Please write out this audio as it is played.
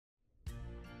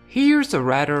Here's a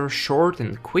rather short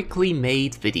and quickly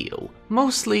made video,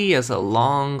 mostly as a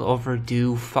long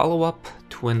overdue follow-up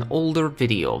to an older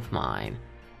video of mine.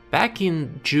 Back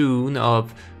in June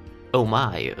of,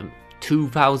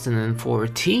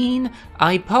 2014,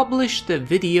 I published a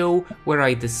video where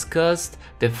I discussed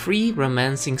the free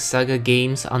Romancing Saga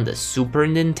games on the Super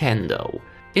Nintendo.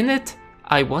 In it,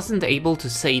 I wasn't able to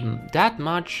say that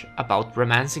much about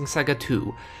Romancing Saga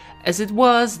 2, as it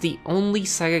was the only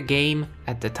Saga game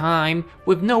at the time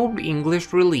with no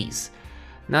English release,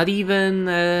 not even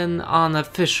an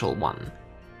unofficial one.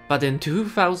 But in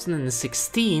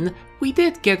 2016 we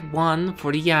did get one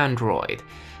for the Android,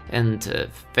 and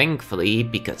thankfully,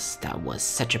 because that was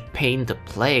such a pain to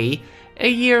play, a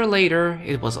year later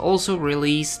it was also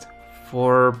released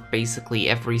for basically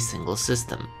every single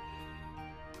system.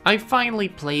 I finally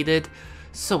played it,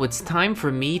 so it's time for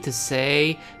me to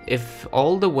say if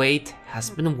all the wait has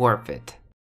been worth it.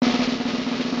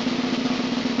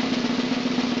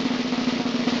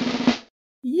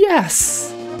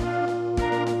 Yes!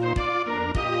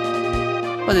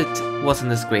 But it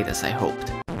wasn't as great as I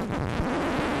hoped.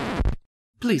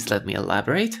 Please let me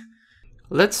elaborate.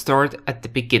 Let's start at the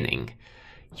beginning.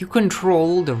 You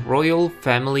control the royal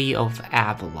family of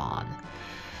Avalon.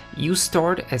 You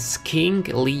start as King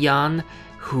Leon,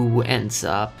 who ends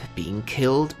up being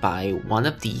killed by one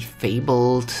of the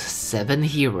fabled 7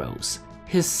 heroes.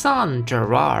 His son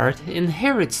Gerard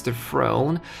inherits the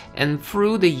throne and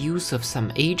through the use of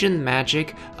some ancient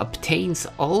magic obtains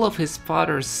all of his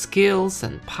father's skills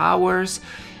and powers,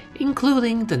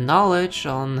 including the knowledge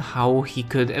on how he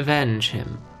could avenge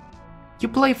him. You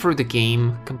play through the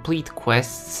game, complete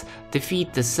quests,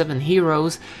 defeat the 7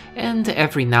 heroes, and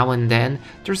every now and then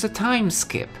there's a time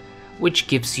skip, which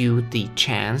gives you the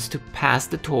chance to pass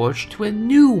the torch to a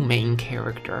new main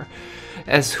character,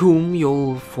 as whom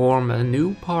you'll form a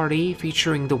new party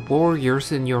featuring the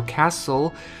warriors in your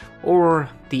castle or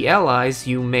the allies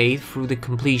you made through the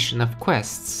completion of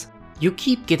quests. You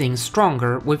keep getting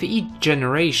stronger with each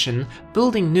generation,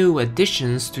 building new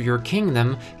additions to your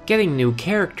kingdom, getting new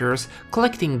characters,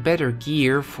 collecting better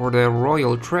gear for the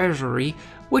royal treasury,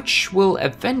 which will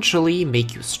eventually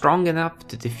make you strong enough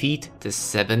to defeat the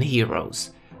 7 heroes.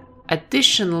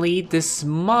 Additionally, this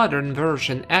modern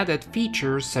version added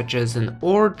features such as an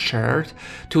orchard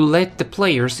to let the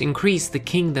players increase the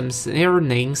kingdom's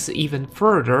earnings even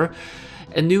further,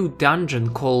 a new dungeon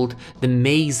called the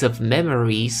Maze of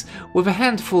Memories with a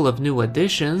handful of new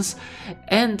additions,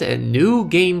 and a new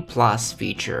Game Plus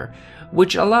feature,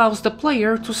 which allows the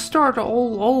player to start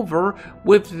all over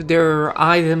with their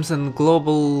items and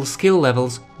global skill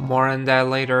levels, more on that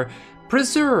later,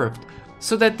 preserved,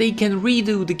 so that they can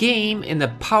redo the game in a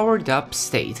powered up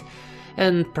state,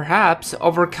 and perhaps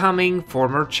overcoming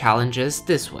former challenges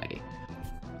this way.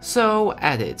 So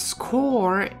at its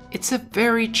core, it's a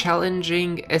very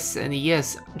challenging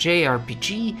SNES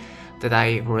JRPG that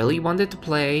I really wanted to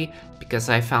play because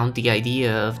I found the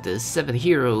idea of the 7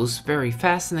 heroes very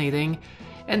fascinating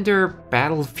and their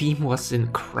battle theme was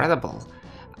incredible.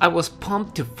 I was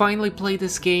pumped to finally play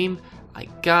this game, I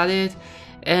got it,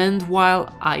 and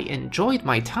while I enjoyed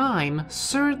my time,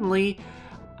 certainly,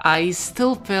 I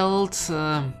still felt,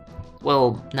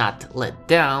 well, not let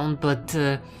down,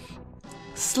 but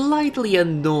slightly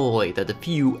annoyed at a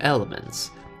few elements.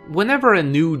 Whenever a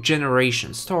new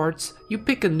generation starts, you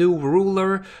pick a new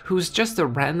ruler who's just a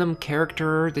random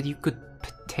character that you could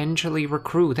potentially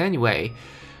recruit anyway.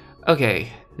 Okay,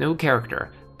 new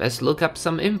character. Best look up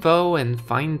some info and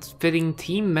find fitting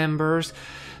team members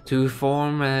to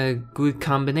form a good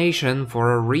combination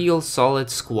for a real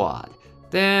solid squad.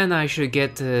 Then I should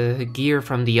get gear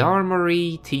from the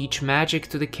armory, teach magic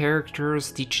to the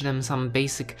characters, teach them some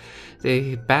basic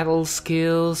battle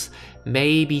skills,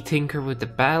 maybe tinker with the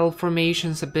battle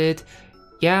formations a bit.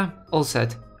 Yeah, all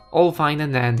set, all fine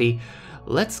and dandy.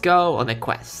 Let's go on a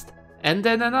quest. And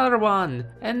then another one,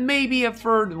 and maybe a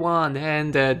third one,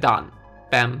 and done.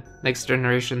 Bam, next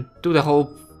generation. Do the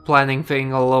whole planning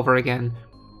thing all over again.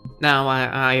 Now,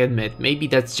 I admit, maybe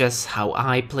that's just how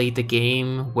I played the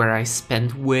game, where I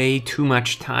spent way too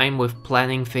much time with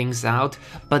planning things out,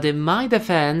 but in my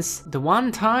defense, the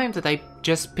one time that I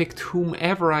just picked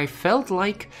whomever I felt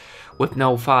like, with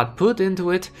no thought put into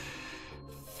it,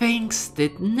 things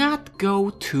did not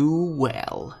go too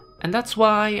well. And that's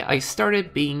why I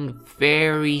started being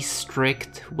very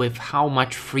strict with how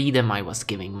much freedom I was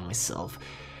giving myself.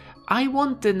 I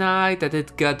won't deny that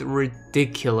it got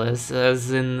ridiculous,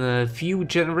 as in a few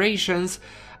generations,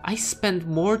 I spent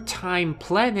more time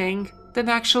planning than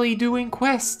actually doing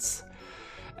quests.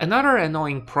 Another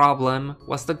annoying problem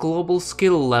was the global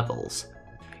skill levels.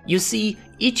 You see,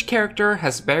 each character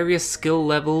has various skill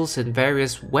levels and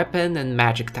various weapon and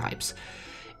magic types.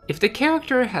 If the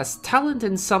character has talent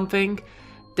in something,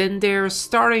 then their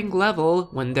starting level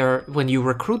when you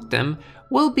recruit them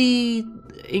will be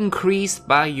increased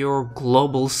by your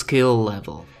global skill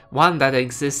level, one that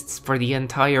exists for the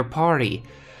entire party.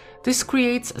 This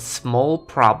creates a small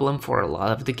problem for a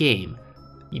lot of the game.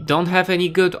 You don't have any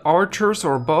good archers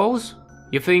or bows?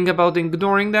 You think about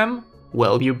ignoring them?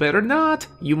 Well, you better not.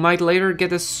 You might later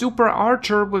get a super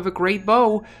archer with a great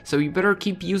bow, so you better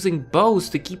keep using bows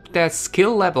to keep that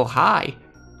skill level high.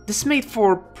 This made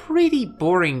for pretty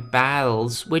boring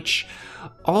battles, which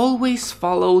always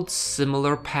followed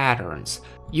similar patterns.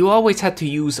 You always had to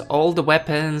use all the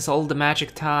weapons, all the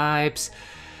magic types.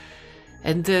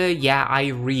 And yeah, I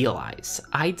realize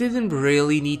I didn't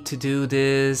really need to do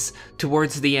this.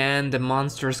 Towards the end, the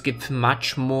monsters give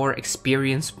much more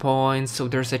experience points, so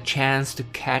there's a chance to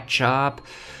catch up.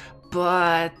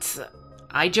 But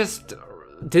I just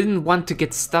didn't want to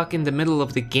get stuck in the middle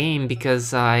of the game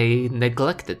because I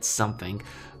neglected something,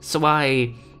 so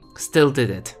I still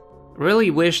did it.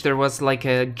 Really wish there was like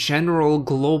a general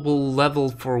global level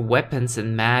for weapons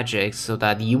and magic so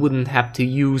that you wouldn't have to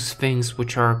use things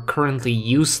which are currently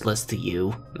useless to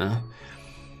you.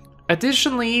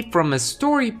 Additionally, from a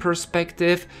story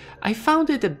perspective, I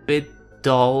found it a bit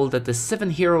dull that the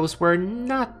 7 heroes were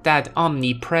not that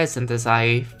omnipresent as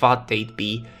I thought they'd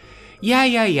be.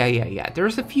 Yeah,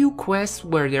 there's a few quests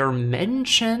where they're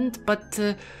mentioned, but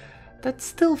that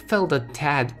still felt a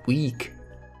tad weak.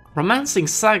 Romancing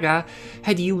SaGa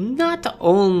had you not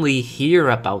only hear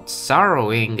about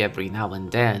sorrowing every now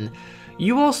and then,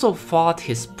 you also fought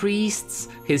his priests,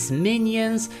 his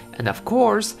minions, and of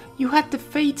course, you had the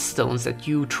fate stones that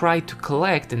you tried to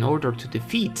collect in order to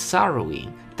defeat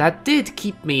sorrowing. That did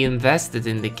keep me invested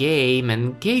in the game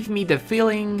and gave me the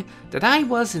feeling that I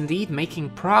was indeed making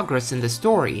progress in the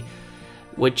story,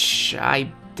 which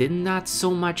I did not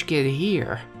so much get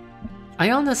here. I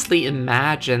honestly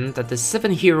imagined that the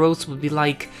 7 heroes would be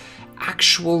like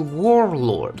actual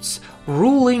warlords,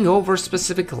 ruling over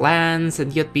specific lands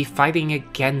and yet be fighting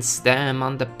against them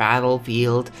on the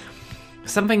battlefield.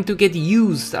 Something to get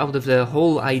used out of the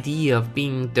whole idea of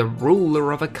being the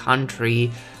ruler of a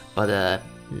country, but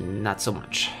not so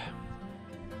much.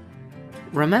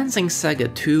 Romancing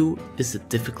SaGa 2 is a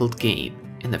difficult game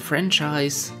in a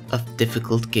franchise of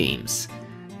difficult games.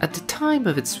 At the time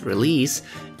of its release,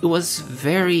 it was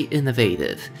very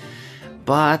innovative,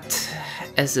 but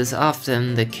as is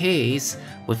often the case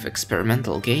with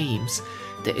experimental games,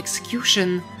 the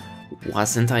execution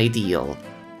wasn't ideal.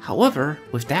 However,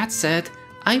 with that said,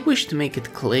 I wish to make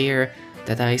it clear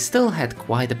that I still had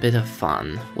quite a bit of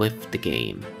fun with the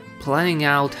game. Planning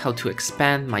out how to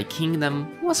expand my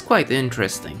kingdom was quite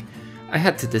interesting. I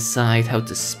had to decide how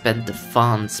to spend the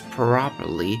funds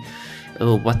properly,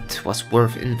 what was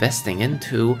worth investing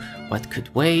into, what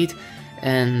could wait,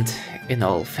 and in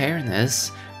all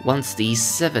fairness, once these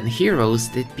 7 heroes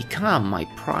did become my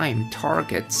prime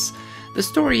targets, the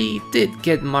story did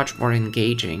get much more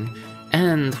engaging,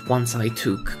 and once I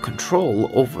took control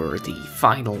over the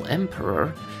final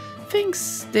emperor,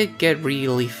 things did get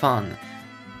really fun.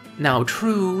 Now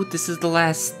true, this is the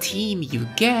last team you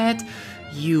get,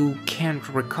 you can't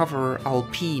recover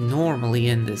LP normally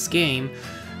in this game,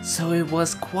 so it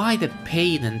was quite a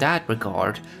pain in that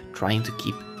regard, trying to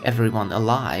keep everyone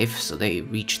alive so they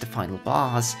reach the final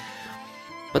boss.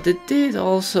 But it did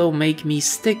also make me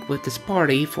stick with this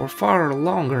party for far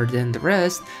longer than the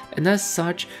rest, and as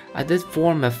such, I did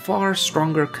form a far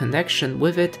stronger connection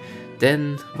with it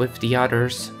than with the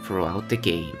others throughout the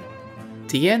game.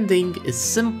 The ending is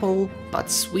simple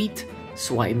but sweet,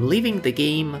 so I'm leaving the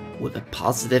game with a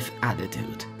positive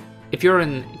attitude. If you're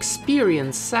an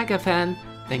experienced SaGa fan,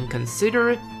 then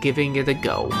consider giving it a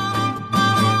go.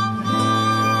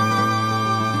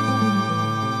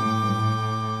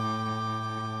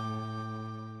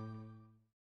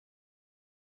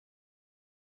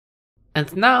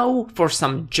 And now for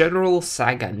some general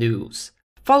SaGa news.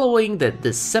 Following the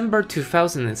December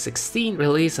 2016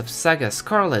 release of SaGa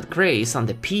Scarlet Grace on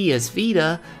the PS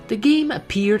Vita, the game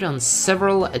appeared on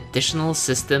several additional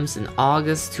systems in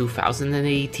August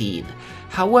 2018.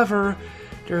 However,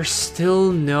 there's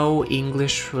still no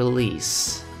English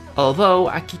release, although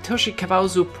Akitoshi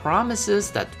Kawazu promises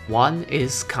that one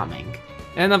is coming.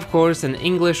 And of course, an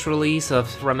English release of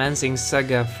Romancing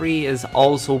SaGa 3 is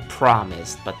also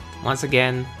promised, but once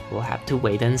again, we'll have to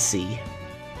wait and see.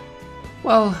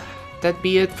 Well, that'd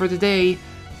be it for today.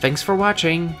 Thanks for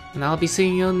watching, and I'll be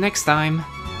seeing you next time.